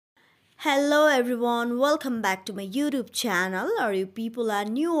Hello everyone, welcome back to my YouTube channel, or if people are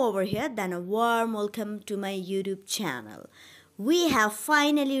new over here, then a warm welcome to my YouTube channel. We have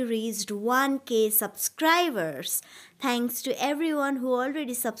finally reached 1K subscribers. Thanks to everyone who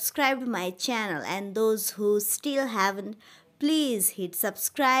already subscribed my channel, and those who still haven't, please hit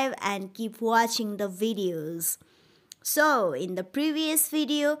subscribe and keep watching the videos. So, in the previous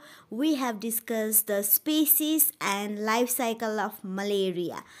video, we have discussed the species and life cycle of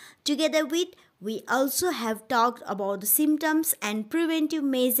malaria. Together with, we also have talked about the symptoms and preventive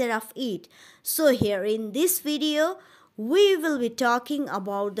measure of it. So, here in this video, we will be talking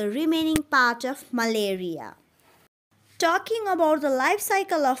about the remaining part of malaria. Talking about the life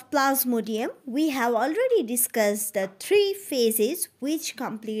cycle of plasmodium, we have already discussed the 3 phases which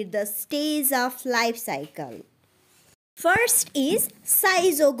complete the stage of life cycle. First is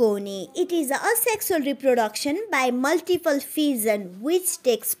schizogony. It is asexual reproduction by multiple fission which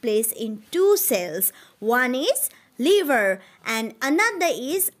takes place in 2 cells. One is liver and another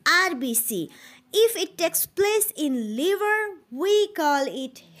is RBC. If it takes place in liver, we call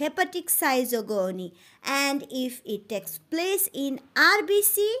it hepatic schizogony, and if it takes place in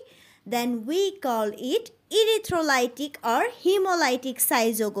RBC, then we call it erythrolytic or hemolytic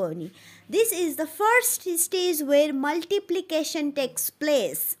schizogony. This is the first stage where multiplication takes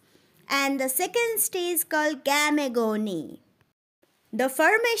place, and the second stage called gamegony, the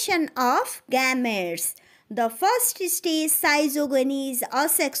formation of gametes. The first stage schizogony is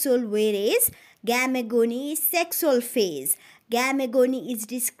asexual, whereas gamegony is sexual phase. Gamegony is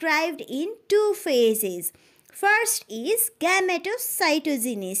described in 2 phases. First is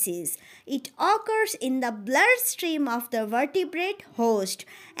gametocytogenesis. It occurs in the bloodstream of the vertebrate host,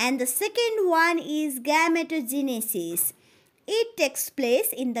 and the second one is gametogenesis. It takes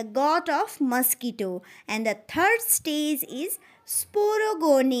place in the gut of mosquito, and the third stage is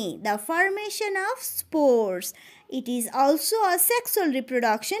sporogony, the formation of spores. It is also a sexual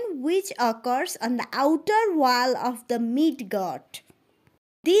reproduction which occurs on the outer wall of the midgut.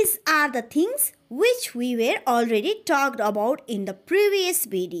 These are the things which we were already talked about in the previous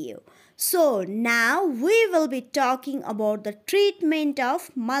video. So now we will be talking about the treatment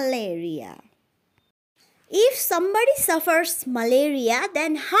of malaria. If somebody suffers malaria,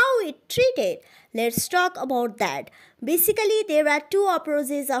 then how it treated? Let's talk about that. Basically, there are 2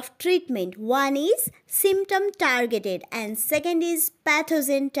 approaches of treatment. One is symptom targeted and second is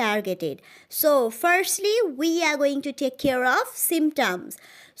pathogen targeted. So firstly, we are going to take care of symptoms.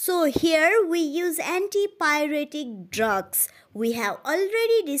 So here we use antipyretic drugs. We have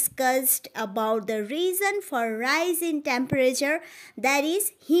already discussed about the reason for rise in temperature, that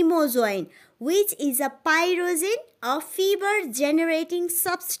is hemozoin, which is a pyrogen, a fever generating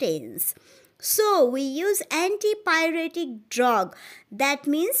substance. So we use antipyretic drug, that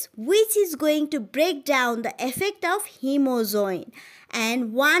means which is going to break down the effect of hemozoin.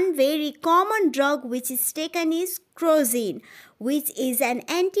 And one very common drug which is taken is crozine, which is an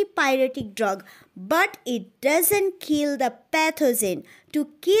antipyretic drug, but it doesn't kill the pathogen. To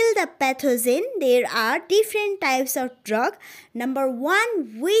kill the pathogen, there are different types of drug. Number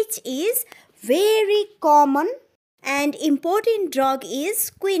 1, which is very common and important drug,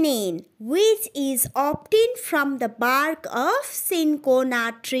 is quinine, which is obtained from the bark of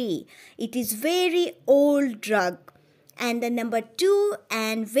cinchona tree. It is very old drug. And the number 2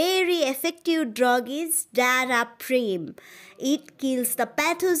 and very effective drug is daraprim. It kills the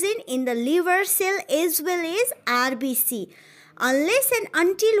pathogen in the liver cell as well as RBC. Unless and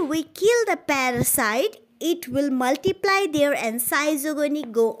until we kill the parasite, it will multiply there and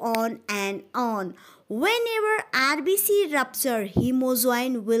schizogony go on and on. Whenever RBC rupture,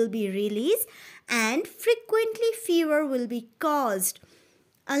 hemozoin will be released and frequently fever will be caused.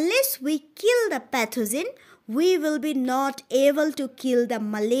 Unless we kill the pathogen, we will be not able to kill the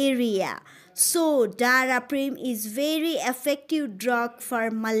malaria. So daraprim is very effective drug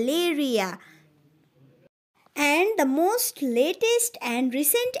for malaria. And the most latest and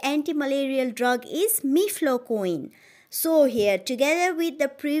recent anti-malarial drug is mifloquine. So here, together with the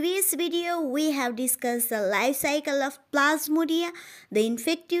previous video, we have discussed the life cycle of plasmodium, the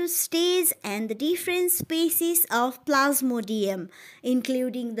infective stage and the different species of plasmodium,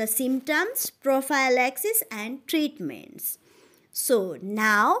 including the symptoms, prophylaxis and treatments. So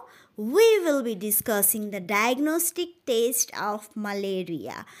now we will be discussing the diagnostic test of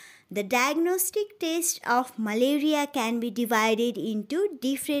malaria. The diagnostic test of malaria can be divided into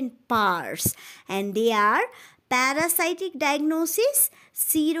different parts, and they are parasitic diagnosis,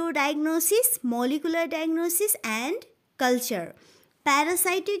 serodiagnosis, molecular diagnosis and culture.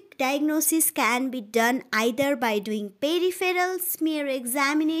 Parasitic diagnosis can be done either by doing peripheral smear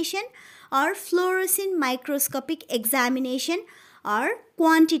examination or fluorescent microscopic examination or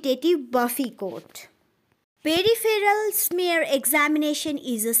quantitative Buffy coat. Peripheral smear examination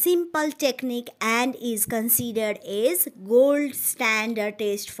is a simple technique and is considered as gold standard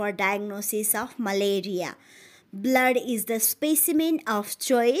test for diagnosis of malaria. Blood is the specimen of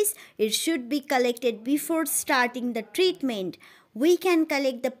choice. It should be collected before starting the treatment. We can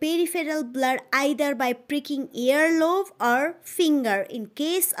collect the peripheral blood either by pricking earlobe or finger in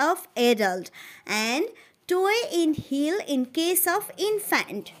case of adult and toe in heel in case of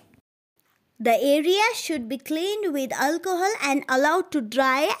infant. The area should be cleaned with alcohol and allowed to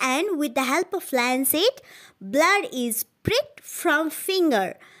dry, and with the help of lancet, blood is pricked from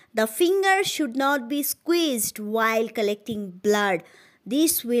finger. The finger should not be squeezed while collecting blood.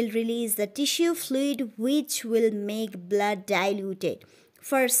 This will release the tissue fluid which will make blood diluted.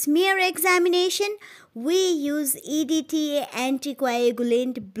 For smear examination, we use EDTA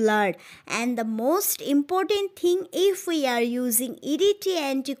anticoagulant blood, and the most important thing, if we are using EDTA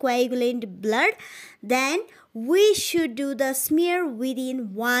anticoagulant blood, then we should do the smear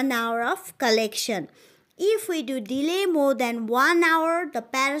within 1 hour of collection. If we do delay more than 1 hour, the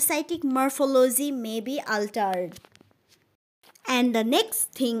parasitic morphology may be altered. And the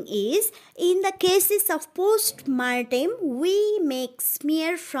next thing is, in the cases of post-mortem, we make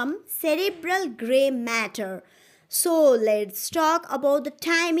smear from cerebral gray matter. So let's talk about the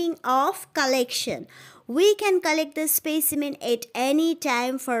timing of collection. We can collect the specimen at any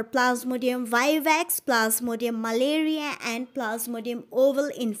time for plasmodium vivax, plasmodium malaria and plasmodium oval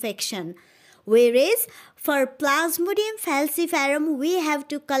infection. Whereas for plasmodium falciparum, we have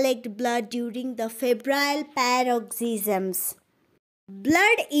to collect blood during the febrile paroxysms.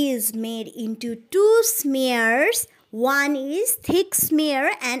 Blood is made into two smears. One is thick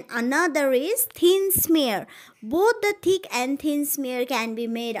smear and another is thin smear. Both the thick and thin smear can be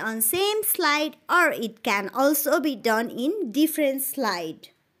made on same slide, or it can also be done in different slide.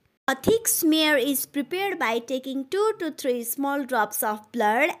 A thick smear is prepared by taking 2 to 3 small drops of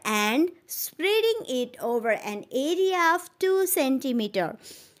blood and spreading it over an area of 2 cm.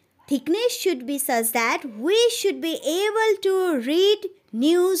 Thickness should be such that we should be able to read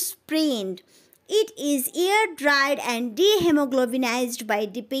newsprint. It is air dried and dehemoglobinized by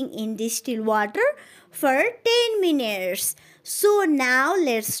dipping in distilled water for 10 minutes. So now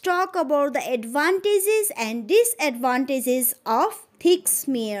let's talk about the advantages and disadvantages of thick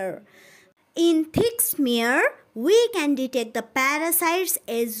smear. In thick smear, we can detect the parasites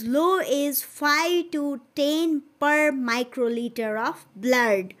as low as 5 to 10 per microliter of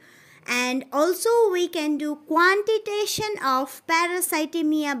blood. And also we can do quantitation of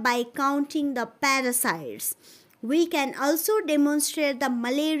parasitemia by counting the parasites. We can also demonstrate the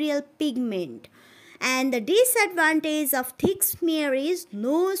malarial pigment. And the disadvantage of thick smear is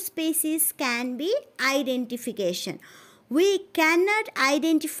no species can be identification. We cannot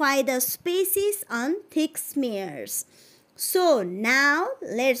identify the species on thick smears. So now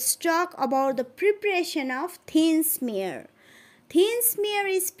let's talk about the preparation of thin smear. Thin smear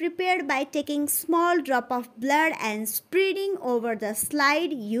is prepared by taking small drop of blood and spreading over the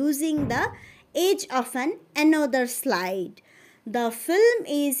slide using the edge of another slide. The film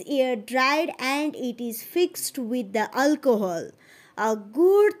is air dried and it is fixed with the alcohol. A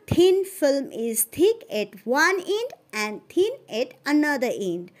good thin film is thick at one end and thin at another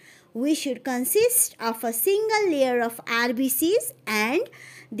end. We should consist of a single layer of RBCs, and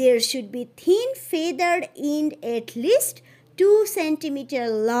there should be thin feathered end at least 2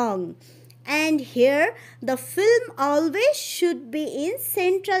 cm long. And here the film always should be in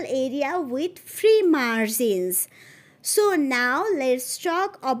central area with free margins. So now let's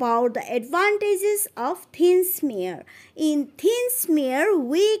talk about the advantages of thin smear. In thin smear,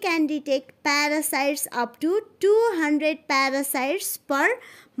 we can detect parasites up to 200 parasites per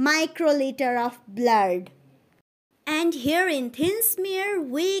microliter of blood. And here in thin smear,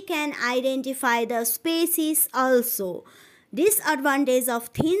 we can identify the species also. Disadvantage of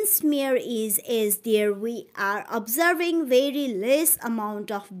thin smear is as there we are observing very less amount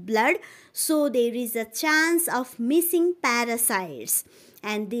of blood, so there is a chance of missing parasites.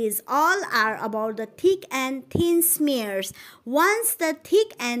 And these all are about the thick and thin smears. Once the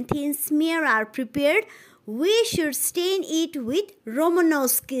thick and thin smear are prepared, we should stain it with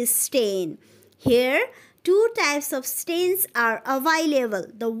Romanowski stain. Here, two types of stains are available.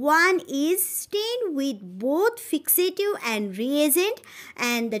 The one is stain with both fixative and reagent,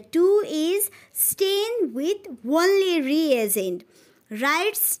 and the two is stain with only reagent.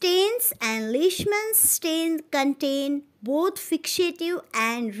 Wright stains and Leishman stain contain both fixative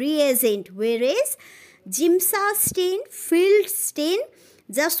and reagent, whereas Jimsa stain, field stain,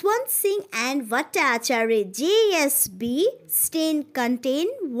 Jaswant Singh and Bhattacharya JSB stain contain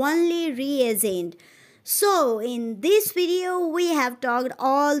only reagent. So in this video we have talked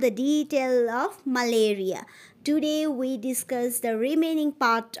all the detail of malaria. Today we discuss the remaining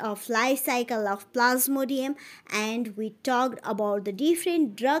part of life cycle of plasmodium, and we talked about the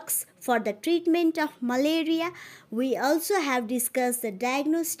different drugs for the treatment of malaria. We also have discussed the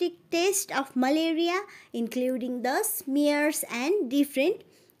diagnostic test of malaria, including the smears and different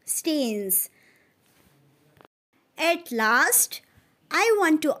stains. At last, I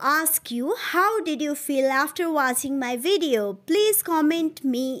want to ask you, how did you feel after watching my video? Please comment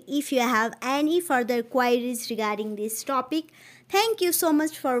me if you have any further queries regarding this topic. Thank you so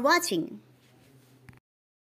much for watching.